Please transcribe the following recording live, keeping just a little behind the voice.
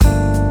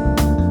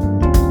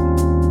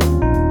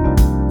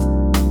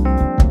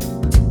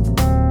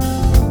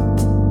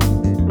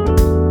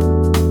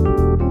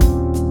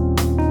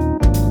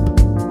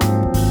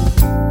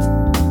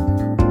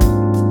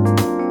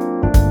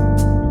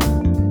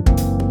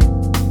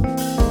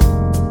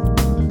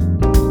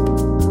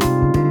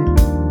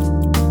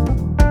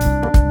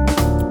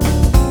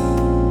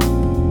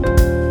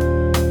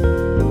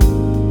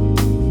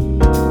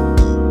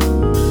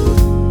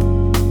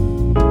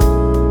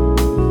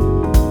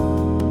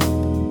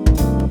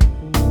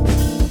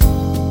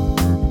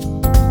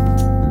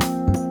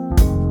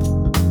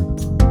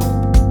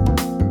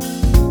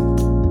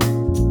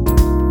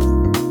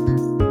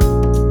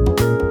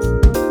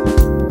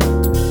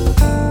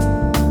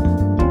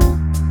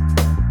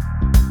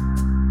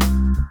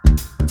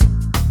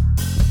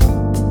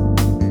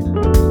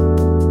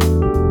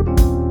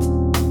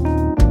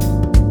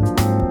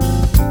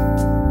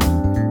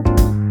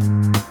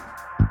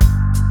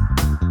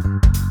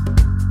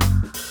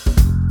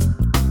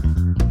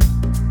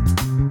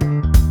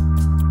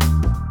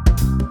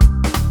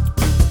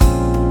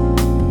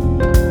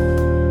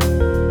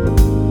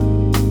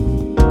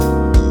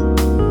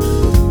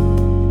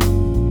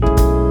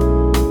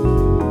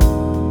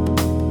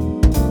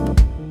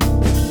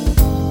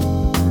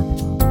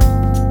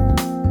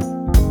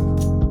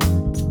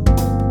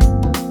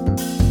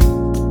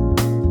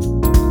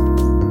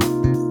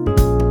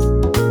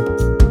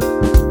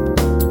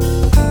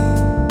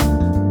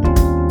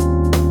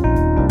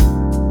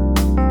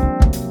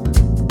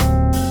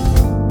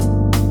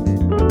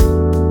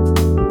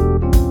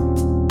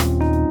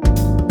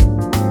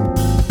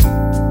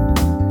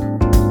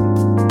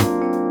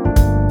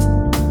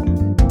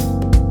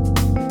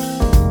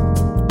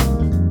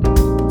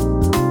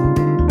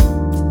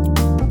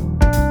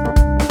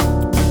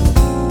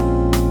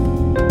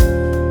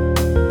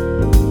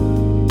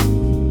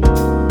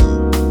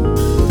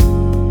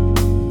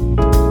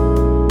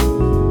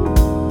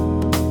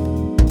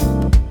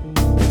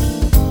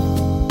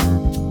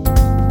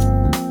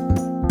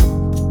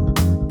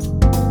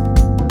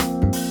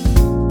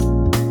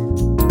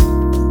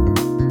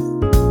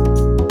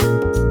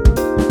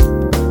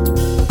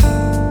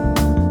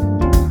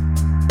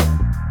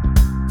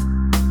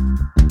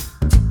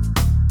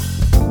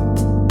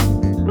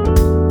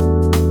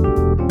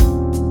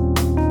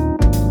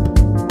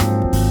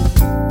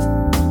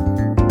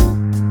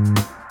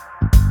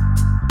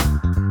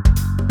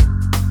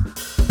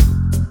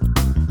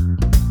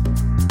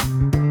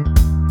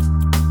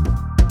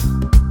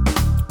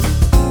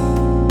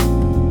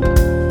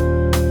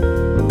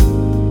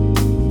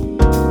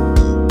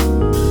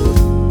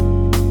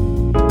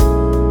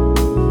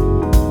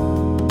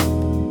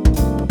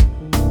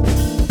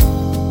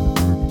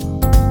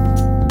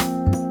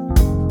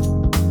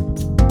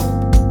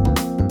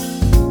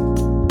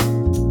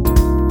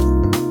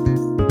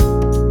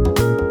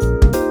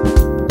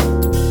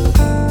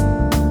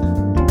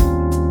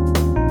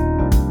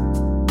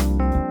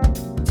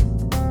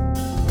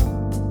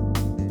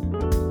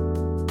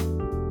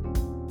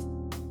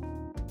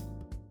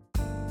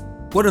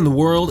What in the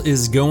world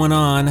is going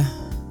on?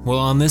 Well,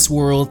 on this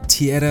world,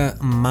 Tierra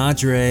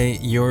Madre,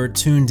 you're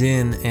tuned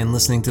in and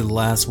listening to The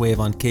Last Wave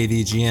on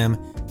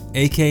KVGM,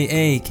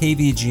 aka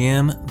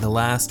KVGM, The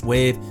Last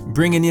Wave,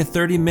 bringing you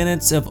 30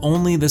 minutes of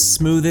only the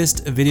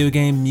smoothest video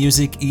game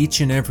music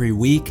each and every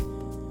week.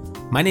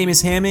 My name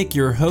is Hammock,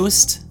 your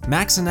host,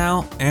 maxing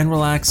out and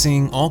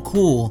relaxing, all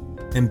cool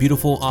in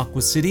beautiful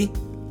Aqua City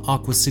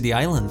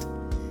Island.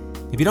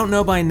 If you don't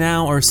know by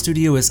now, our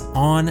studio is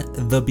on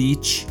the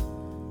beach.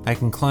 I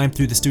can climb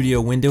through the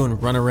studio window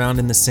and run around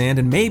in the sand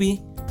and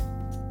maybe,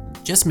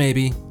 just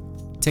maybe,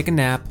 take a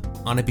nap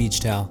on a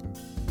beach towel.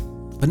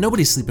 But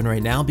nobody's sleeping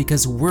right now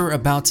because we're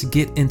about to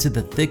get into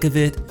the thick of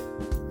it,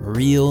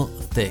 real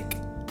thick.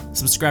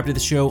 Subscribe to the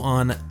show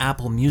on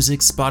Apple Music,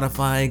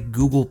 Spotify,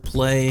 Google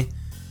Play,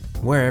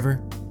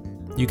 wherever.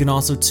 You can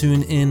also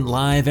tune in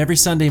live every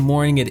Sunday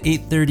morning at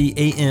 8:30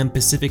 a.m.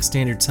 Pacific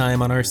Standard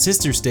Time on our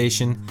sister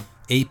station,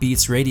 8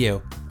 Beats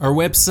Radio. Our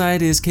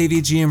website is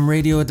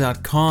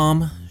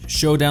kvgmradio.com.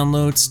 Show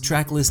downloads,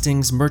 track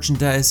listings,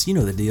 merchandise, you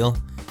know the deal.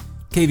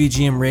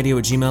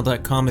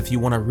 kvgmradio@gmail.com if you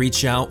want to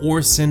reach out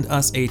or send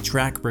us a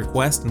track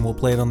request and we'll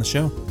play it on the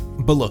show.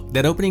 But look,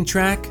 that opening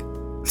track,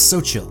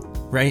 so chill,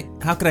 right?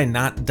 How could I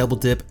not double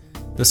dip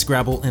the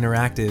Scrabble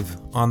Interactive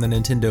on the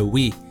Nintendo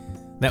Wii?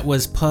 That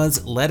was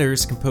Puzz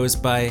Letters,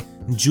 composed by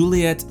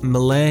Juliette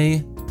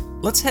Millet.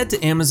 Let's head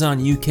to Amazon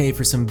UK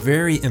for some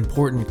very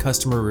important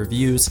customer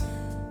reviews.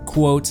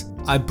 Quote,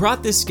 I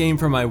brought this game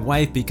for my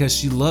wife because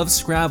she loves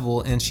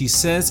Scrabble and she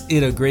says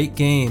it a great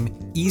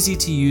game, easy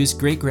to use,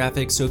 great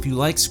graphics, so if you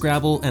like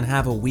Scrabble and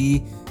have a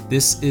Wii,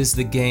 this is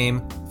the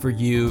game for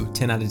you,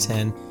 10 out of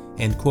 10,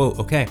 end quote.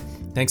 Okay,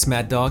 thanks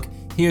Mad Dog.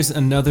 Here's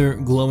another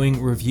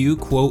glowing review,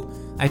 quote,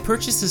 I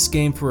purchased this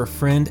game for a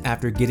friend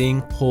after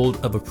getting hold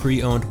of a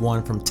pre-owned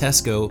one from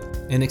Tesco,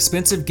 an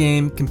expensive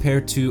game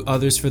compared to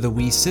others for the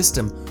Wii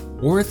system,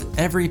 worth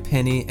every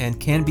penny and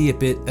can be a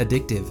bit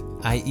addictive,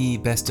 i.e.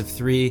 best of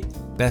 3,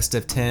 best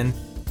of 10,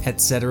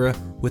 etc.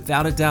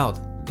 Without a doubt,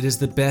 it is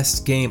the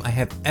best game I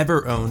have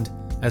ever owned,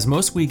 as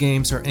most Wii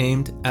games are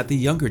aimed at the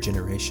younger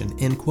generation,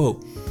 end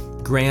quote.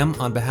 Graham,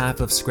 on behalf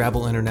of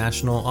Scrabble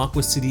International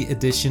Aqua City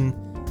Edition,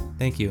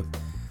 thank you.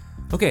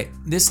 Okay,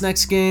 this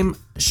next game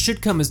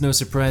should come as no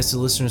surprise to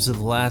listeners of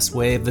The Last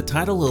Wave. The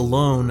title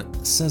alone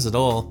says it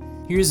all.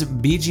 Here's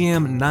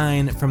BGM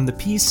 9 from the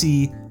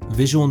PC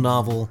visual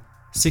novel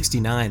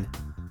 69,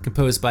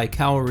 composed by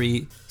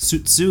Kaori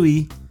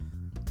Tsutsui.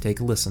 Take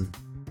a listen.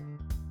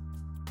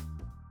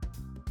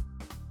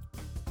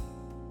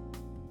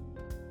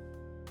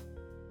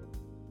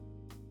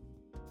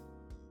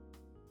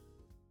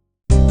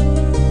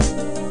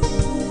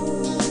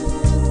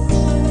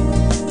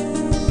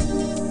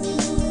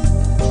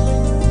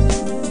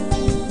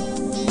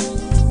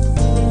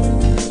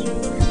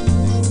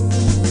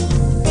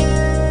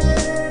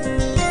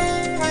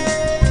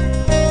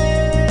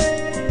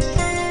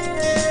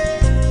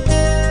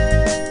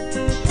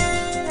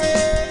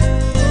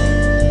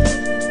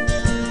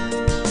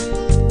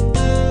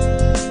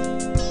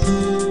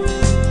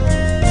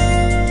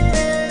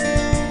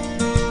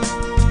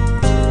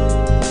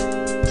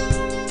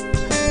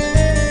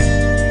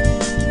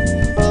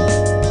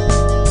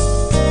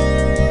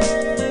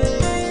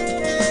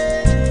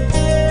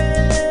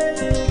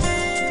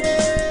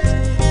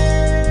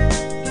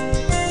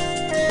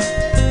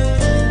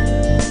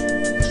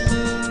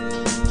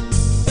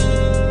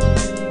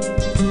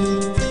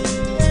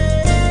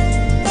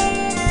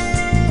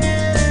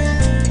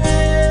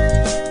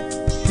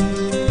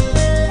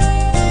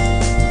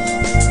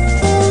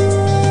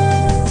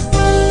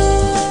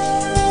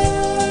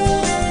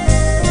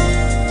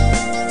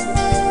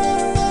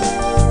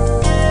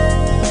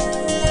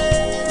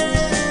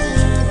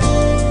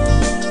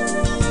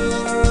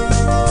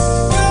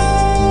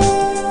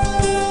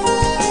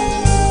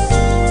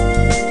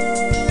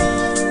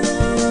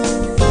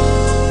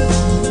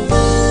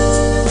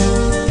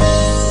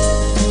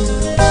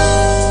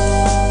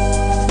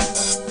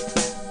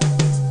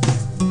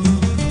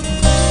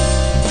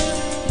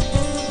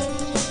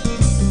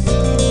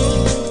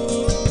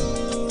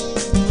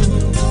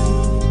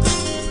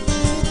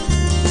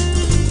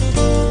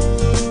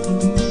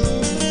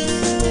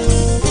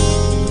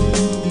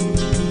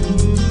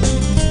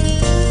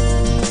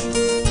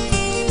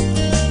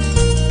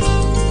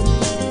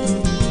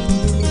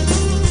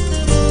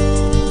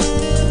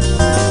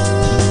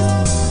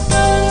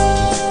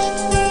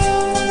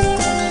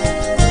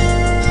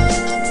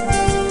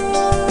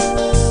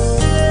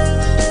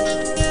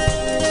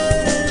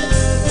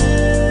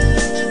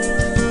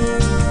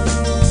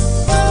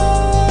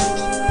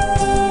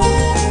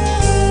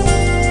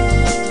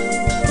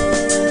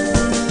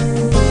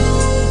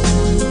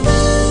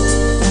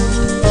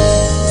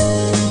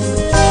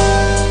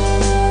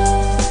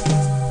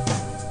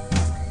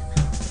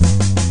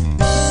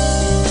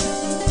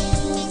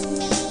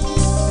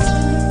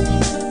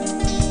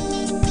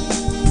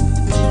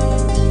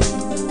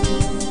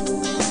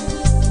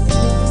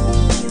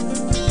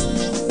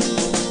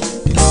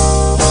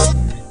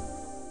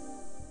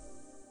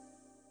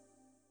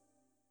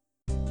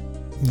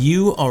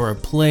 You are a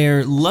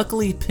player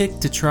luckily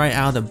picked to try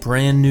out a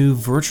brand new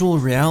virtual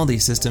reality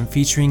system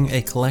featuring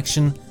a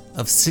collection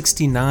of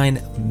 69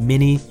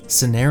 mini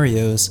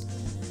scenarios.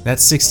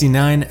 That's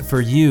 69 for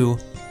you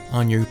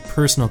on your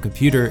personal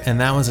computer, and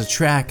that was a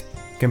track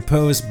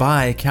composed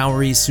by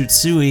Kaori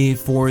Tsutsui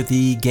for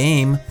the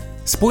game.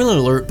 Spoiler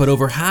alert, but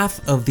over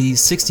half of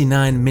these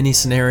 69 mini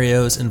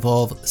scenarios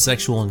involve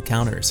sexual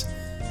encounters.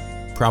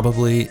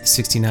 Probably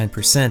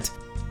 69%.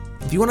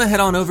 If you want to head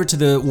on over to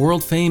the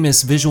world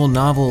famous visual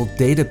novel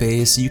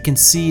database, you can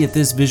see if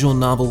this visual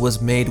novel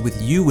was made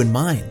with you in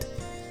mind.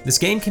 This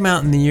game came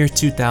out in the year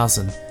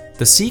 2000.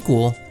 The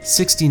sequel,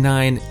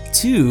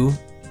 69-2,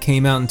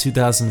 came out in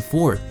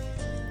 2004.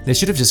 They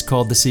should have just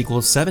called the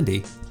sequel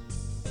 70.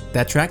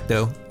 That track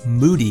though,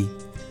 Moody.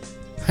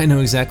 I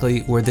know exactly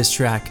where this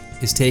track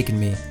is taking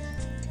me.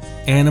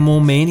 Animal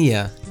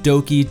Mania,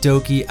 Doki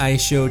Doki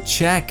Aisho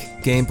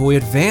Check, Game Boy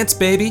Advance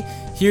baby.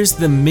 Here's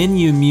the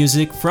menu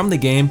music from the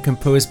game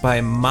composed by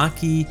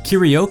Maki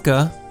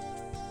Kirioka.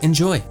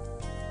 Enjoy.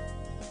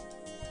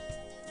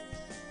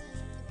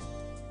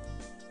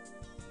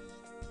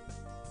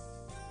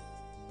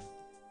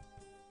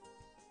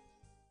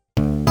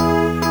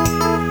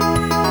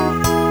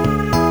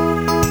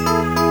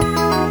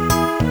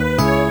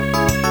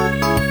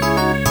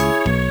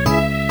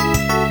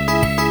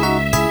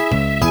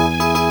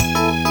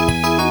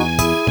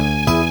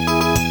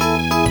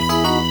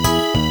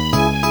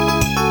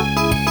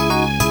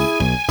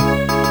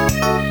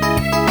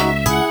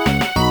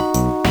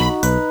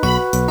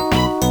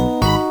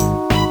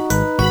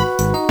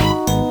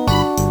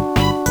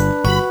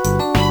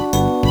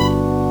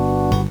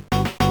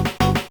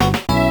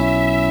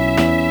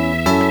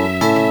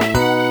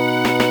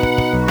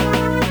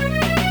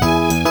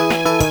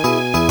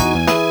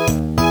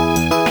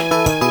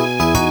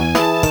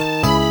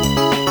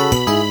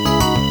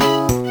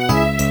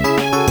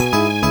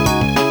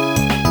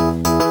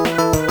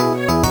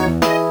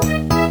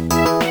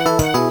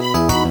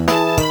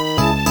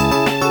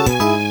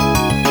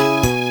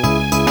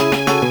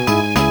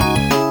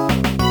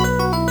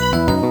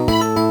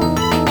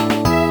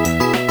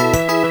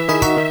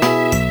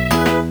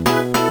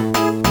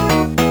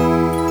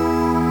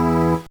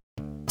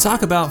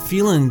 Talk about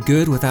feeling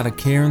good without a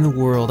care in the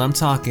world. I'm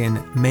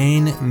talking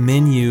Main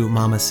Menu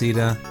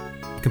Mamacita,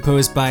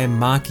 composed by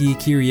Maki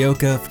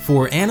Kirioka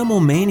for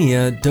Animal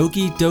Mania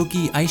Doki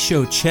Doki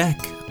Aisho Check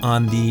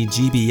on the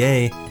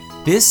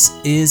GBA. This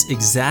is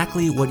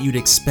exactly what you'd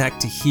expect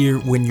to hear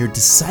when you're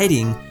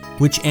deciding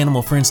which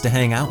animal friends to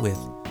hang out with.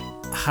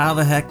 How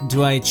the heck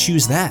do I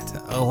choose that?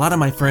 A lot of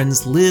my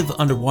friends live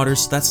underwater,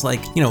 so that's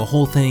like, a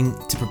whole thing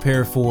to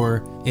prepare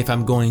for if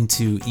I'm going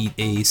to eat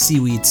a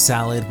seaweed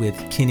salad with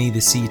Kinney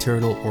the sea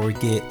turtle or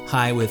get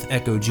high with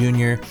Echo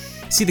Jr.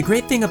 See, the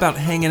great thing about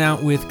hanging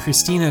out with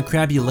Christina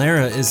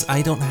Crabulera is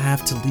I don't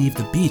have to leave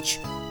the beach.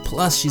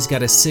 Plus, she's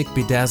got a sick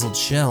bedazzled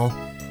shell.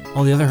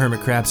 All the other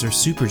hermit crabs are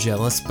super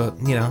jealous, but,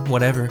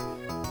 whatever.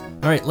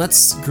 Alright,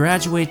 let's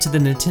graduate to the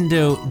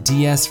Nintendo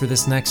DS for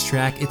this next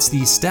track. It's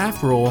the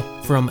staff roll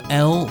from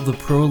L the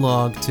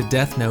Prologue to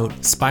Death Note,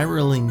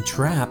 Spiraling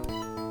Trap.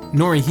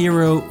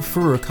 Norihiro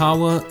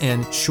Furukawa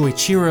and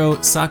Shoichiro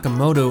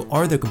Sakamoto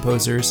are the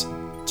composers.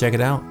 Check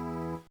it out.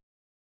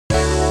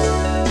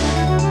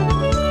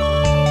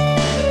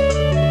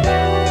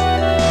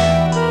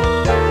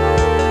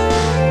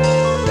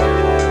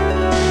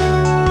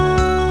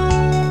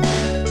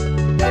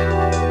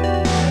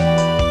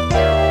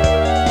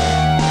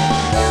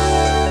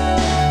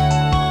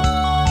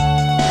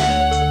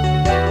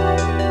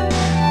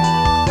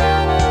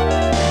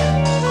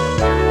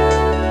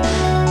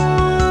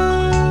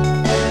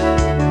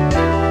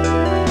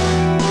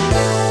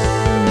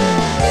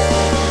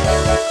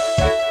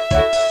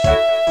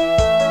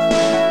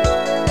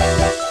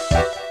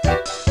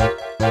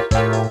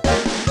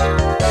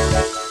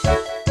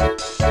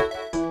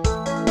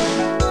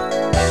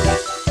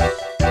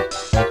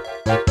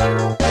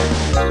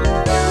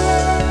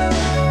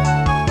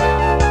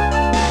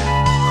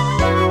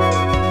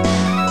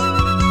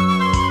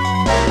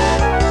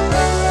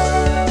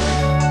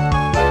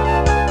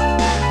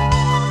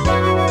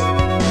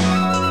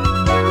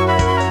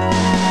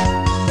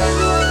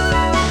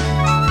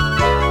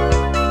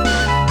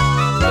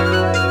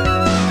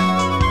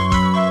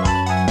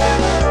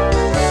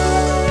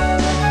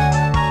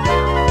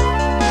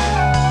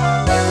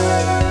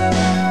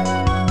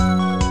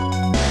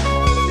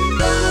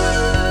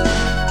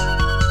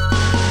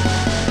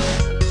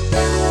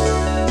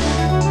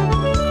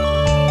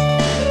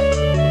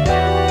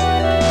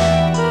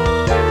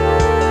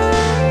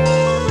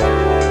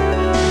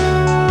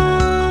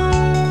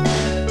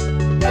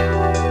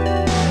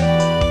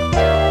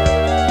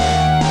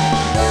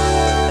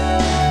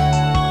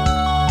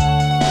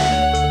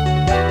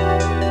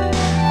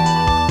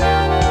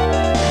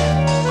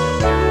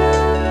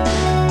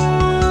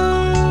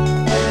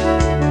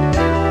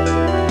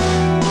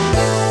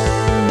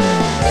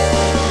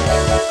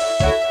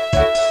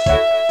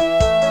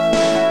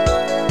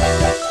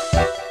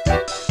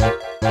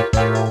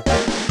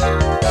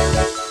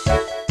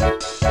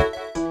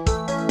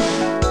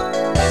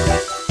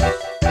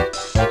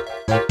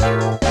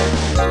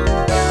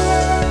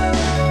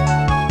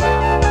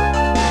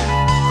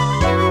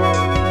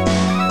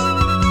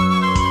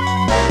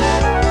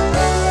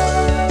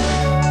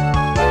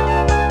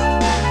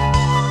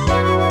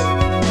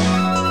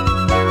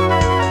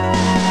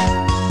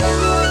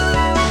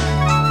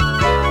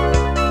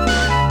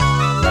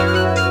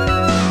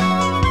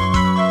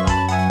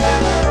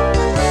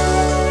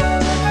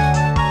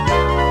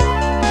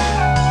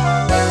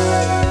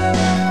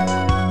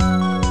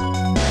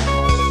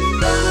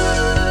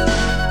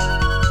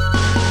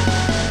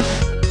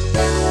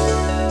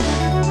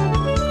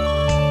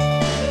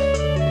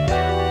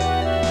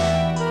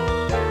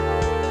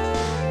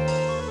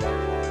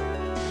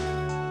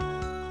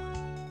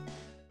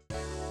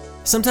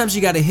 Sometimes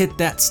you gotta hit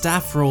that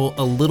staff roll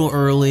a little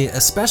early,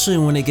 especially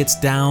when it gets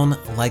down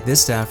like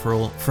this staff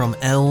roll from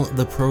L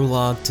the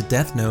Prologue to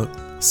Death Note,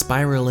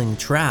 Spiraling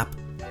Trap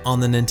on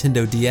the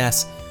Nintendo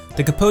DS.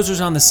 The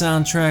composers on the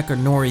soundtrack are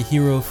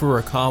Norihiro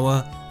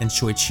Furukawa and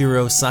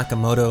Shoichiro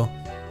Sakamoto.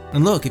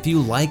 And look, if you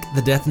like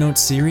the Death Note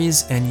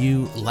series and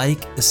you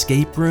like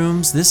escape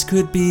rooms, this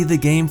could be the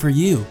game for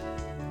you.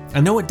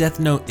 I know what Death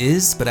Note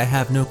is, but I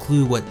have no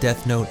clue what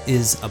Death Note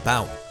is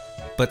about.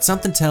 But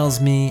something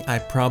tells me I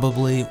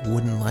probably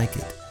wouldn't like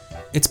it.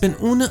 It's been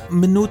un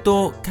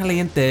minuto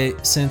caliente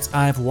since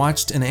I've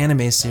watched an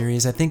anime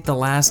series. I think the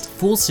last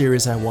full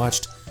series I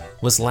watched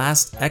was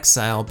Last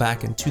Exile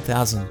back in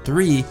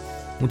 2003,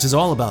 which is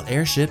all about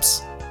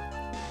airships.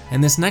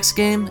 And this next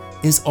game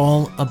is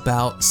all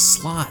about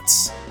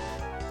slots.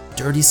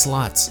 Dirty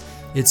slots.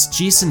 It's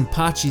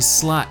Jisenpachi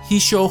Slot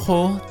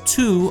Hishouho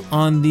 2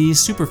 on the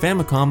Super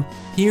Famicom.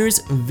 Here's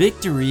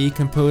Victory,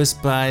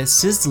 composed by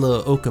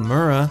Sizzla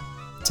Okamura.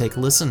 Take a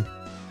listen.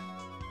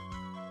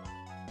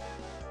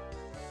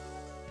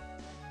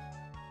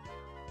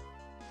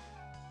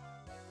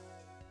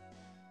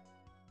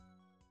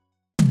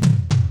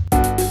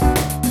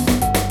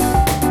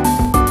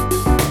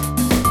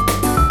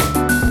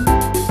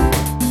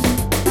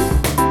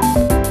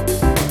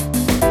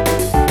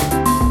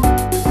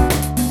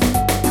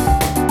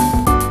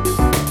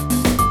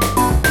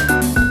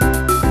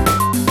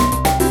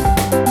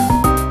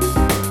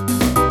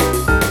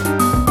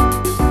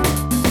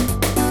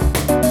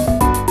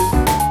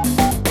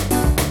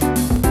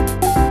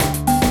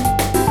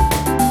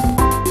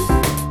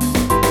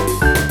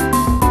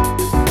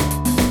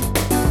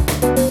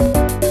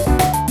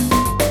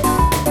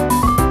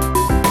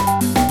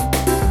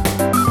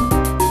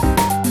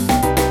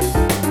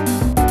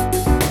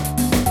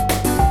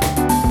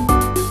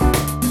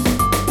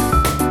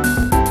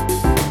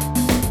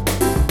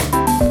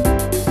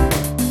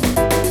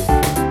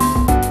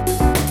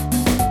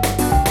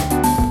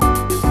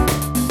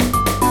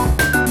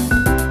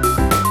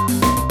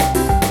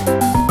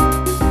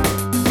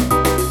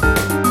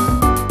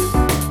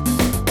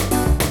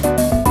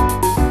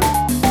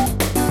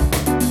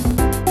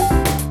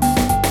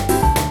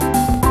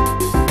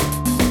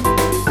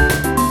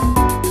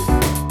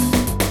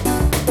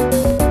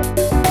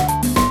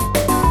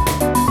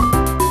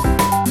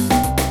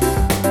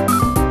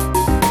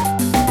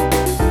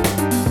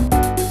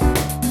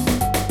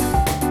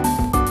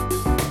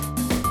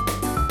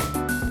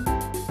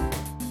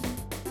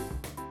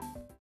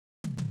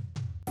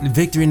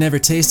 Victory never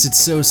tasted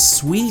so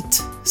sweet.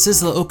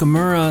 Sizzla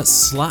Okamura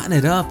slotting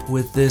it up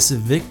with this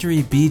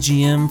Victory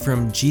BGM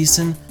from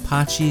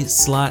Jisenpachi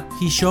Slot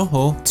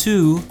Hishouho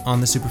 2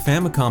 on the Super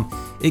Famicom.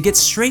 It gets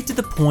straight to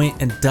the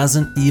point and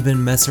doesn't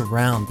even mess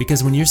around,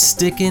 because when you're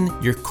sticking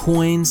your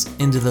coins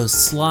into those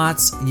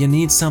slots, you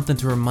need something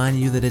to remind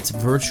you that it's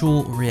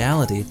virtual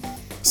reality.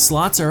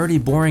 Slots are already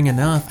boring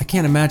enough. I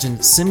can't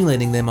imagine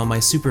simulating them on my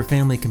Super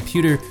Family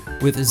computer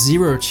with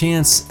zero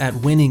chance at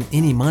winning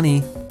any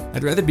money.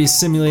 I'd rather be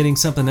simulating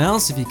something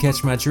else, if you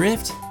catch my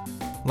drift.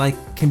 Like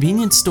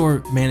convenience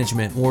store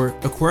management or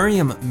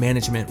aquarium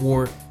management,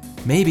 or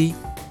maybe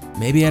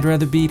I'd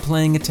rather be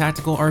playing a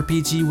tactical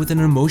RPG with an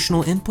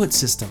emotional input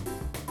system.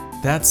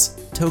 That's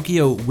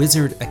Tokyo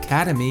Wizard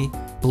Academy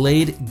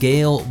Blade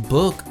Gale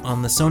Book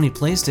on the Sony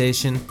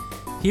PlayStation.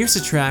 Here's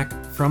a track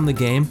from the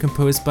game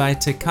composed by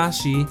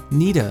Takashi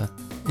Nitta.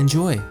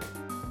 Enjoy.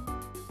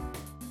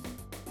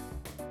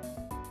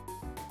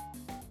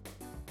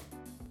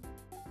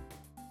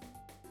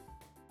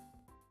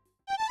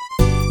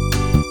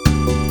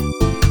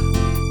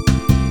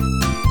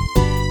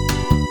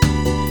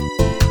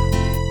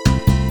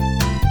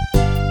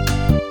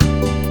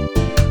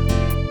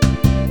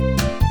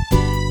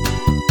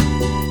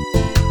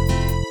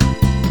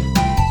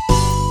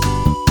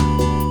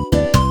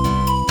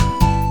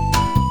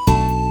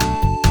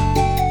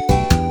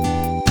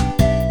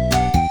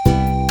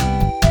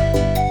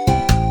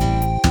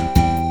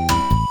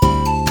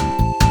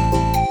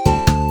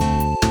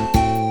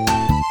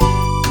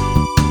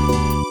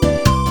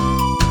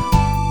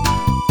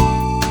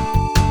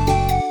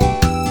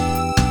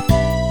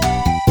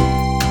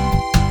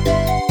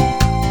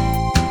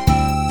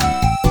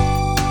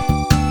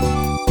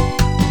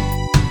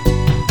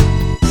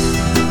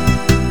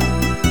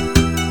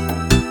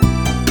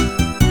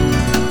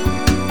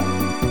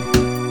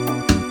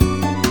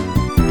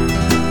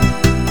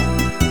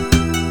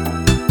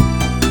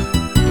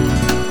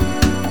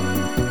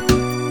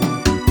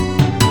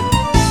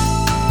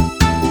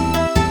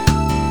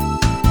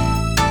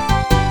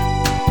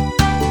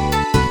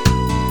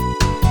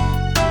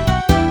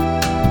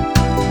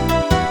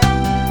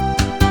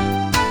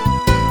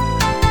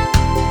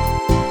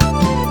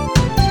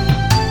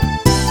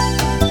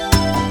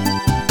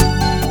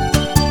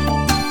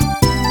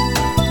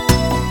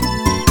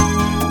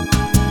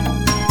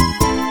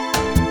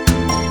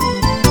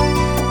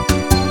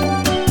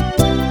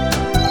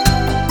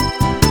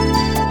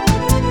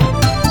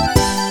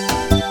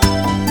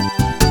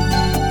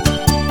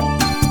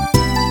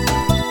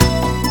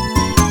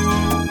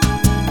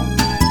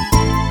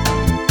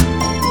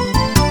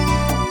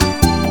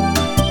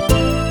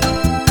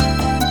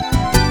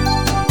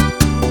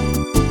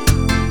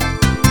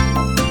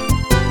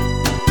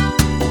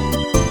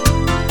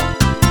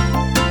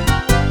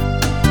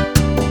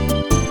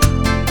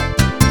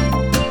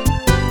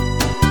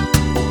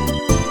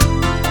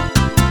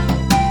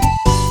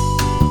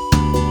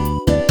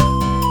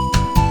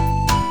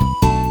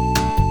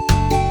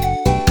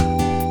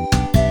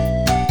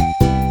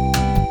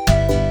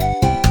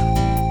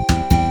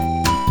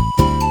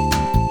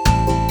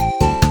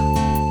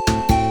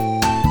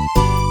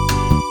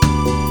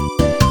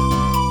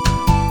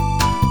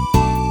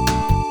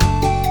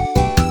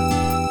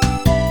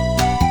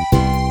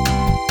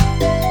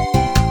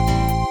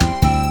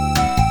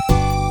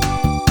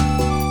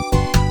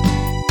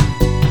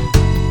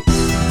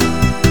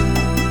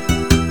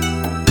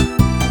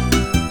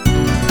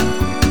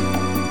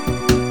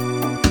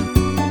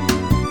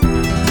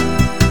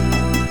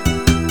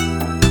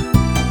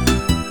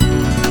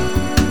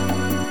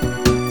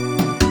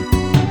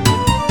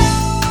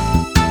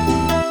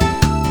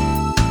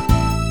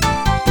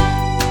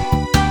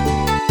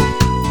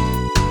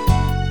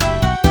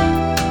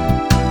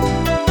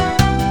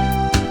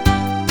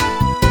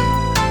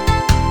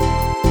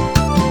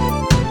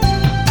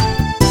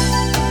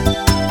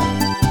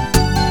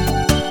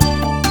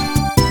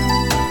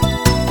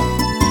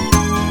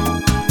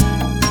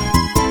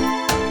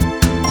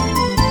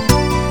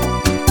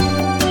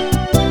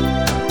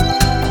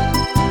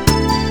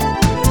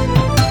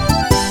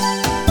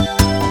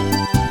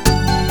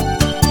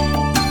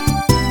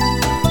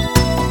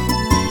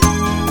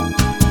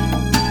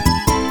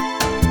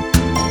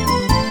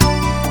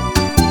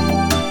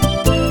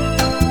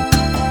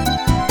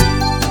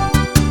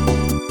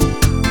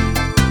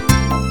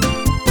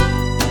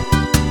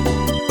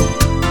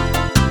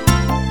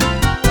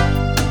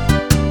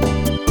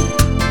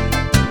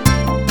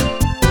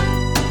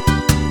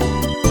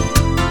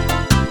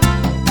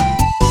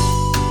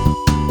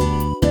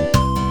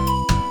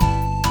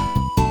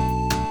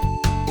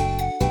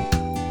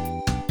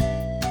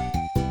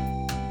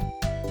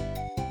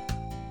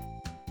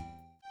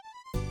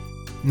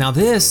 Now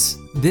this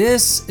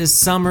is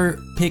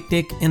summer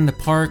picnic in the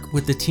park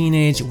with the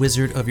teenage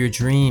wizard of your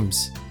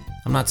dreams.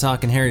 I'm not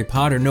talking Harry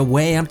Potter, no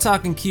way, I'm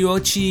talking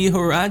Kyoichi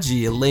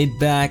Horaji, a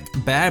laid-back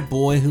bad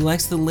boy who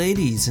likes the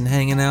ladies and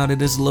hanging out at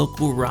his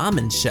local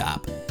ramen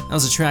shop. That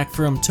was a track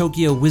from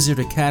Tokyo Wizard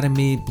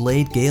Academy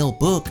Blade Gale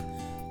book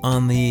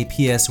on the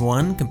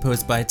PS1,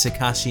 composed by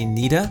Takashi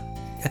Nitta.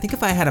 I think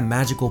if I had a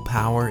magical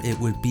power, it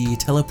would be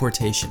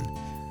teleportation.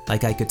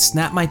 Like I could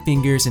snap my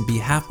fingers and be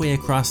halfway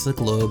across the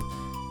globe.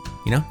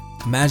 You know,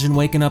 imagine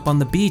waking up on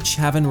the beach,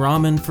 having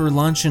ramen for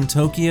lunch in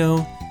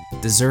Tokyo,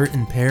 dessert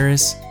in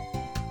Paris,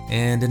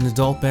 and an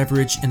adult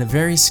beverage in a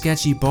very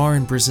sketchy bar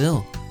in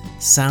Brazil.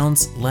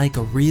 Sounds like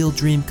a real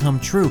dream come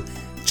true.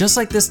 Just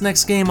like this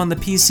next game on the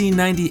PC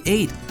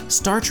 98,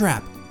 Star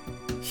Trap.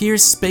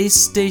 Here's Space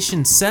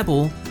Station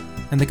Sebel,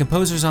 and the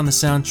composers on the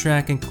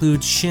soundtrack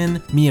include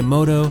Shin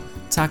Miyamoto,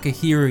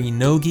 Takahiro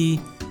Inoue,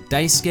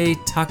 Daisuke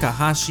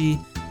Takahashi,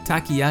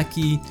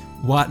 Takeaki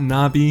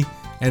Watanabe,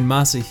 and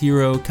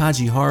Masahiro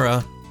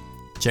Kajihara.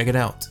 Check it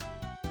out.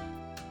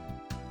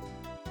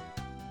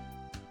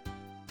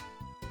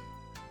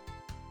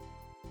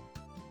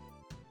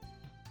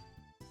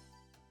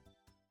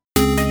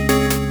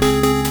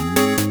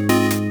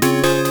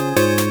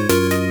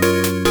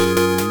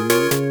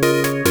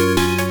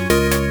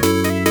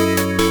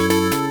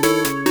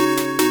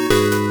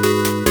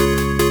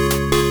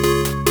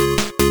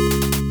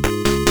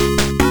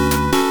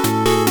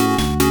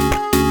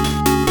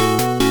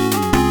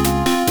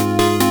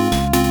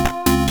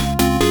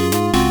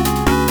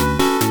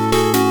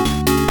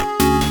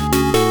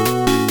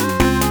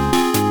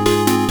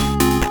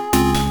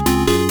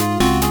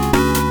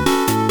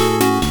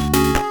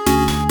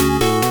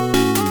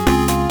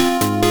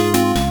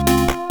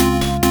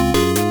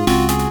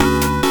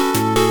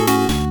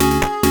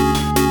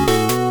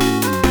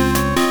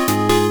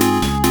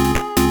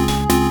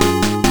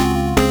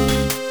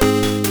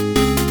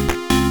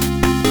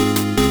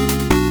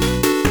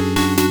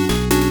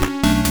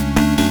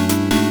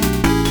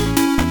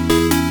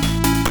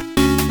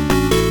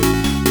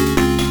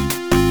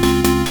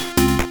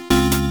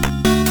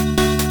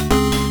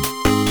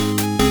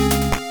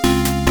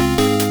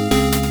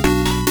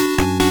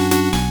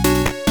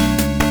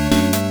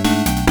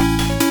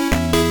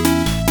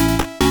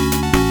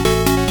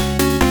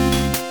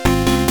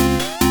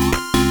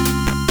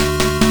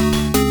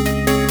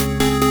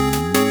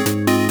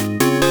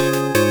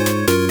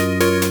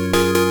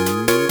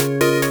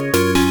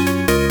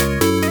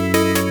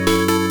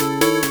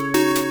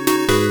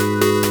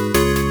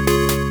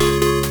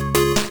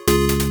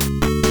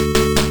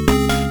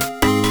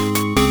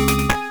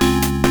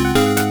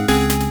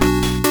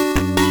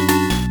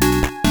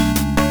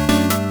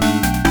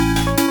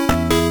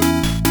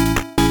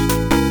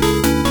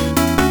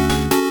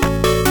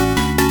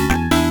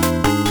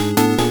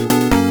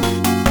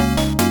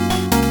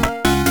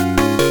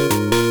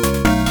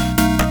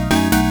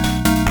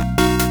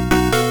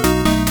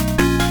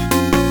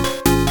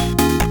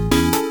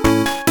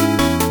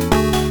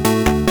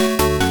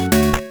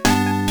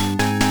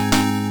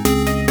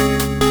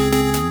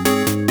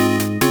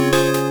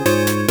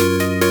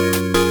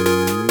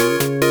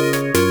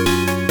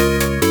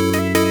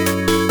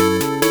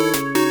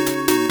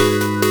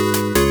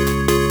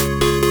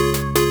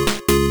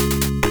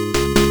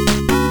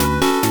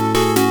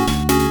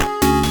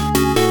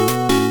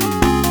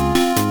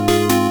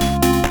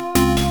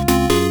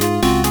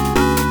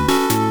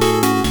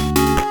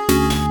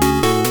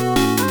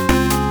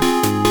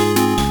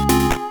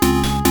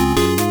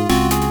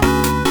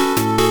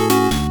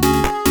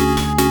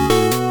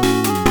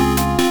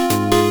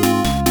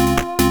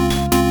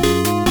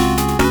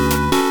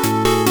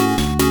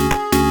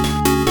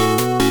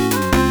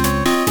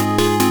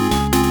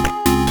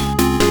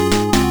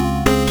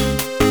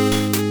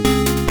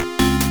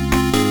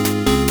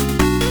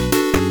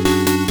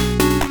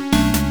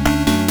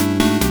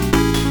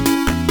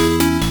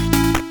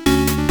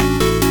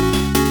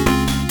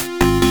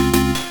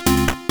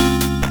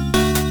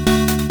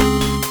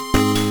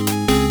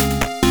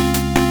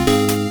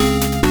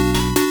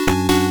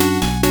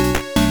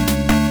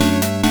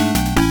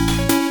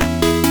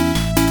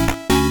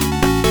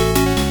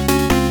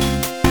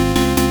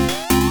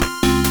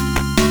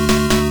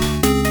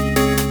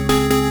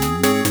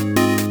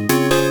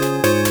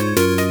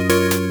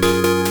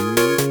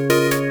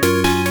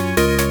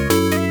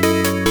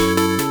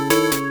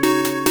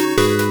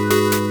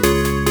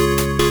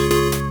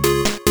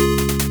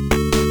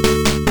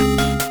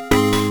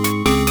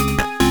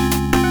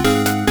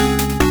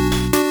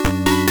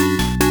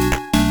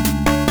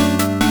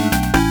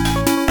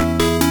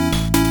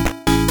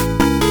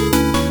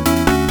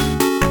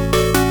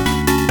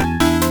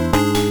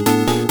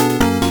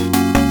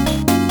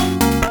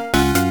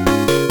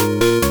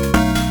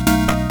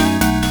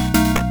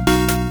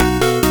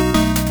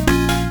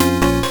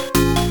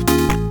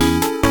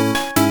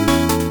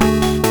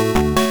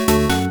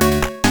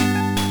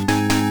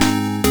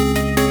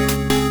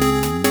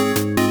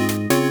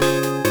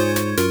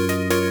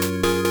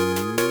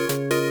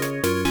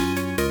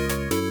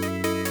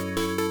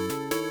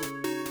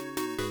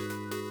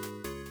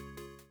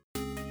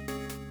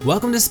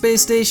 Welcome to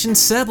Space Station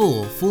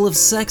Sebel, full of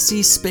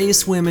sexy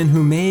space women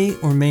who may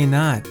or may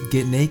not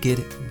get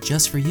naked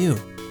just for you.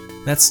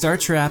 That's Star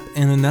Trap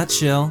in a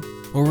nutshell,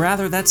 or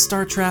rather that's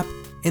Star Trap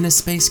in a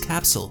space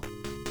capsule.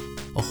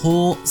 A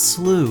whole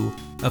slew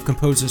of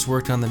composers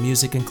worked on the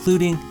music,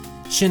 including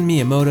Shin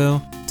Miyamoto,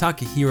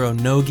 Takahiro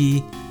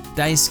Nogi,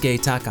 Daisuke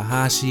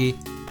Takahashi,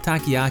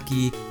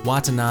 Takeaki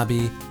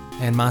Watanabe,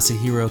 and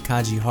Masahiro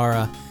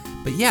Kajihara.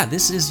 But yeah,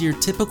 this is your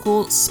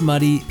typical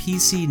smutty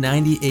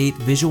PC-98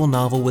 visual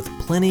novel with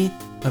plenty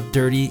of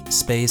dirty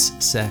space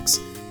sex.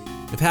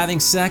 If having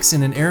sex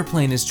in an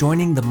airplane is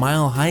joining the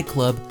Mile High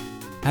Club,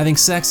 having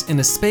sex in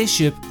a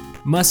spaceship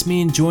must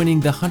mean joining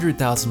the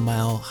 100,000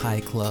 Mile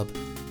High Club,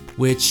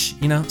 which,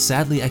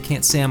 sadly I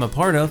can't say I'm a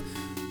part of,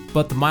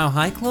 but the Mile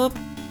High Club?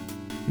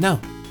 No,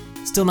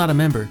 still not a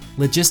member.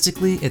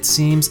 Logistically, it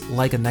seems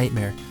like a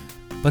nightmare.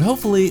 But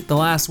hopefully the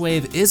last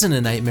wave isn't a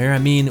nightmare. I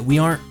mean, we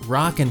aren't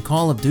rockin'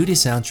 Call of Duty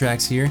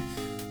soundtracks here.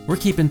 We're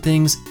keeping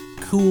things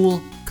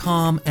cool,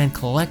 calm, and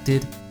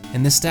collected,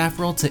 and the staff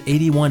roll to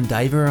 81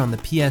 Diver on the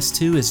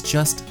PS2 is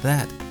just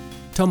that.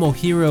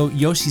 Tomohiro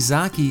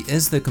Yoshizaki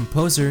is the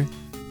composer.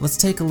 Let's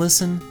take a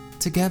listen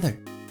together.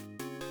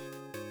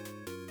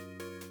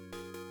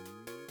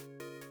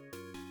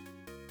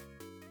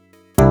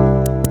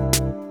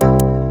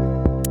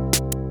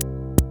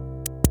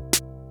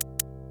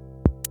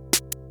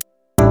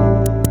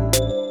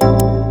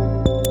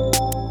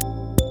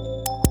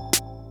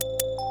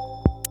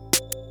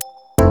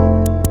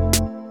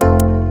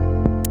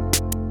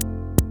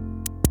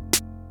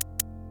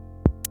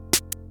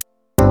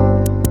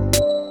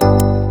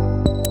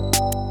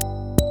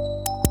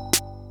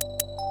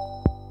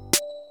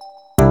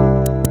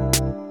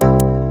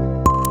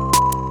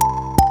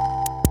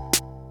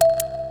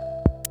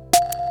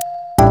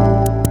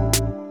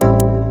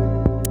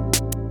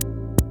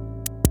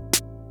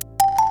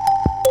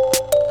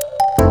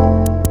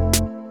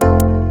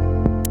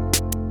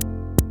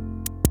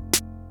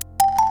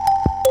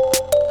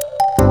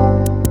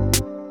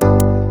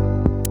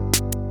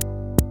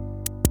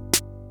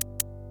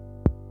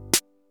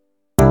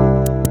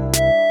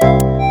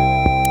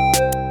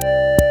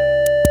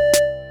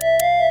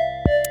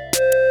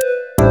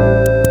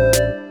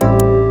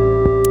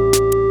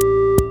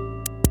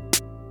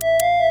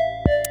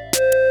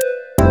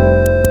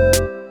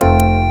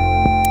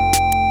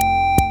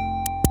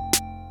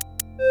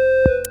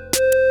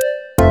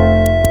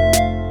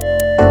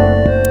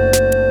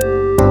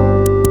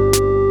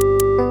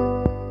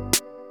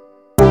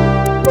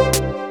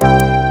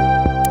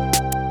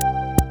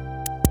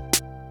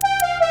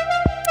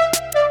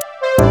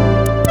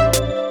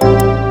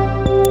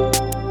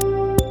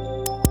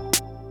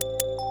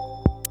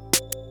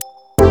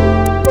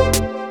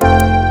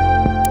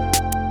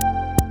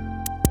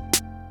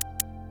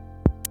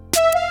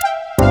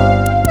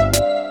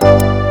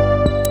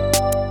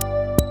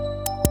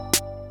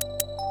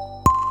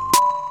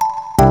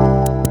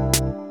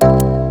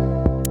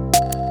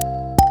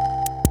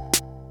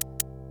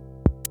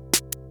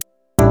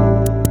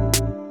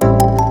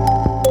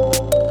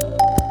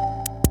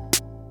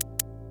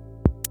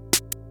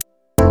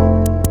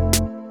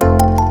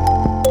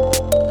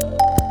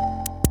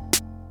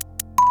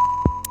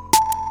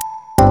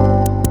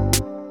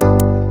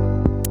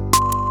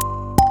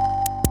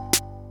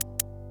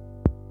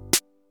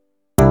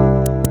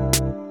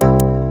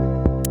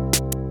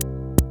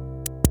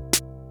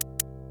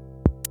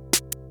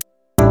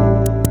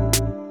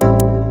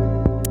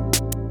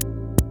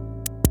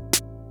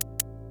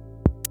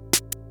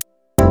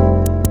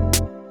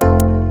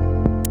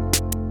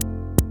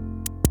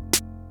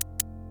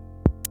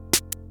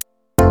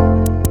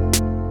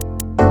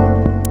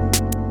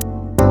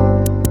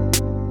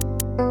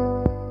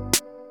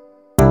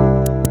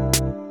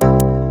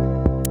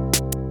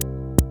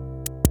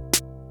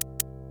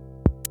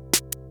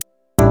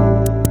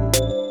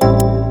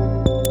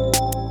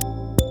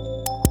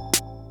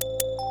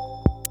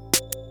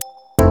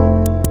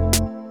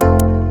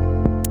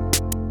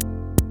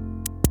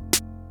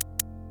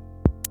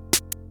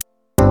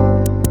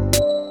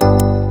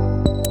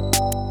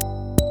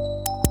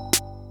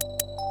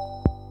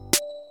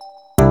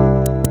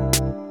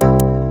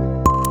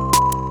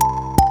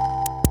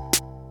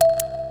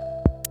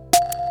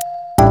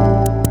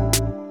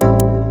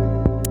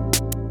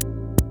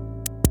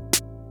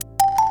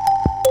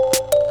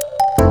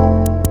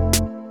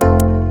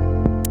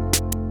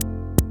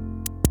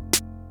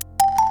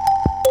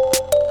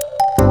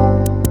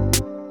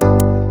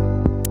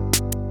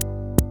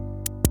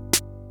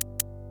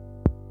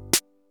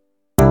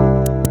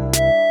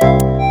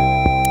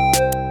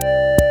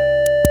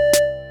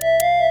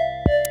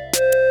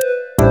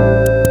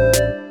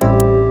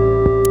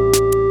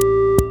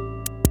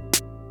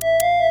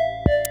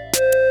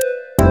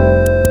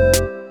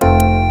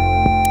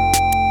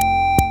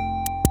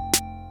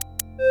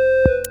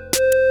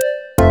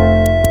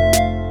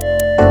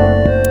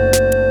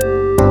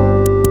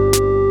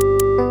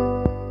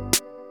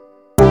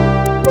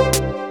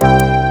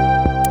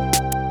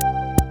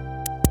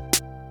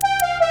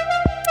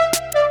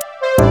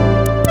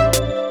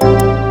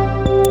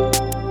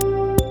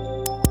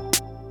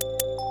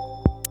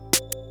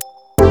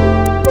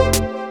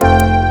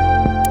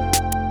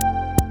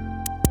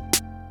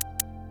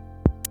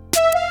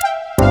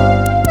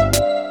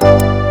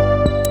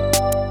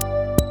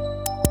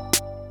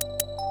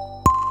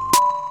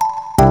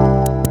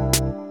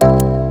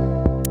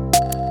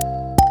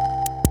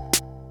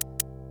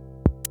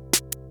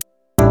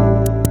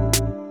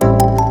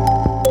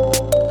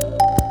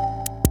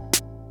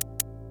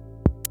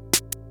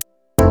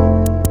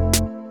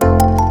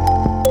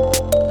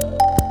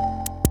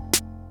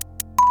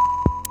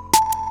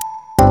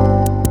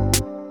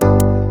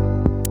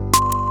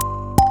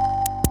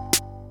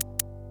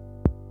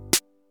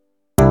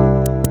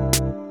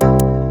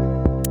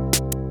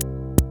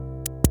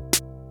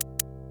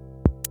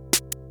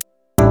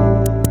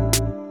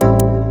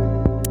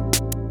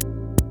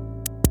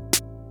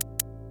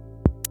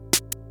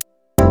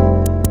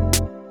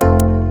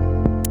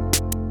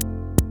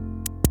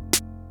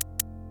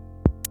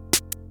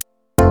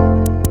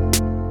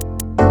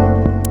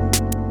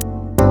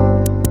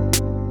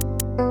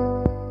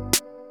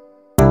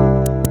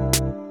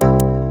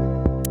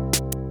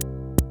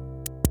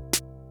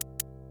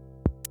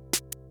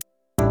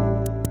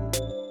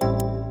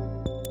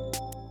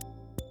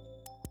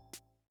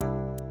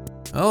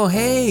 Oh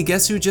hey,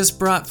 guess who just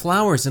brought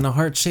flowers and a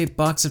heart-shaped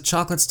box of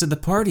chocolates to the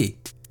party?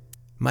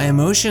 My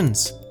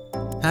emotions.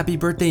 Happy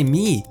birthday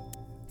me.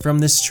 From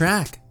this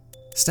track.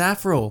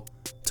 Staff roll.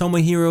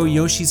 Tomohiro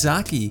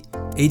Yoshizaki.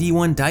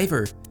 81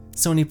 Diver.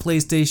 Sony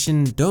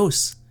PlayStation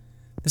DOS.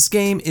 This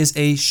game is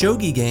a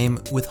shogi game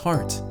with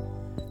heart.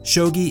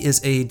 Shogi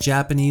is a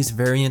Japanese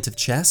variant of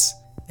chess,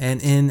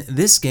 and in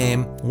this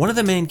game, one of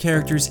the main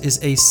characters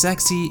is a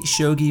sexy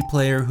shogi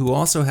player who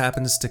also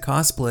happens to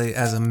cosplay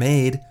as a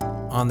maid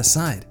on the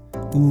side.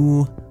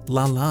 Ooh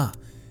la la.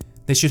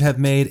 They should have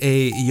made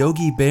a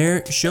Yogi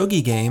Bear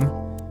shogi game.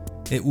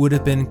 It would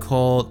have been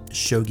called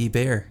Shogi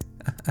Bear.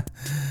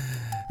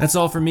 That's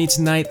all for me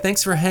tonight.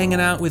 Thanks for hanging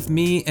out with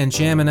me and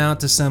jamming out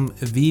to some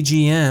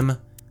VGM.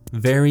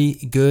 Very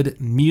good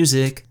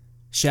music.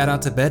 Shout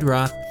out to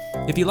Bedroth.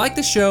 If you like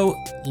the show,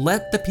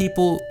 let the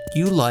people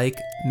you like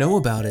know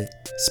about it.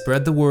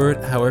 Spread the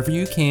word however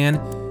you can.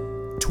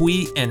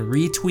 Tweet and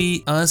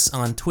retweet us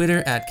on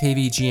Twitter at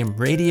KVGM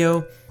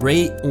Radio.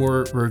 Rate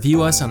or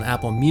review us on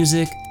Apple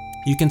Music.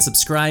 You can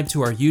subscribe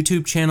to our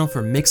YouTube channel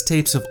for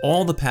mixtapes of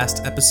all the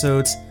past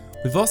episodes.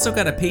 We've also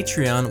got a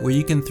Patreon where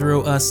you can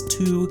throw us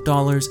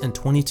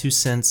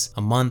 $2.22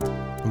 a month,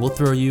 and we'll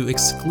throw you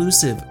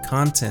exclusive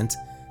content,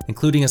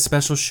 including a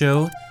special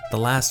show, The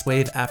Last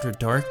Wave After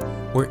Dark,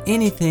 where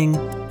anything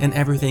and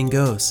everything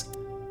goes.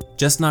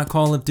 Just not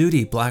Call of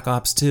Duty, Black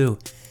Ops 2.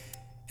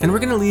 And we're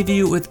gonna leave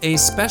you with a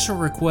special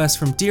request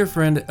from dear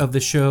friend of the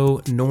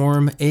show,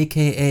 Norm,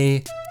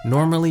 aka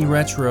Normally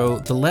Retro,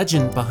 the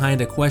legend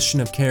behind A Question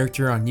of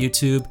Character on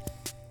YouTube.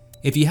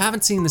 If you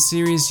haven't seen the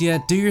series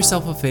yet, do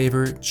yourself a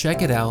favor,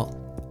 check it out.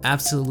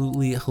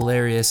 Absolutely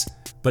hilarious.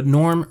 But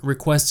Norm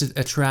requested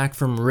a track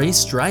from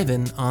Race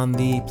Drive-In on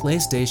the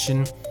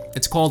PlayStation.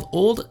 It's called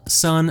Old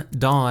Sun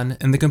Dawn,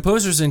 and the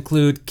composers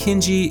include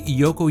Kinji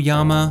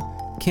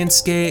Yokoyama,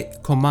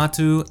 Kensuke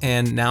Komatu,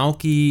 and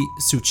Naoki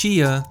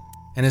Tsuchiya.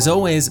 And as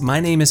always, my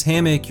name is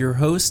Hammock, your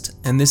host,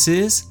 and this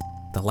is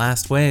The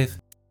Last Wave.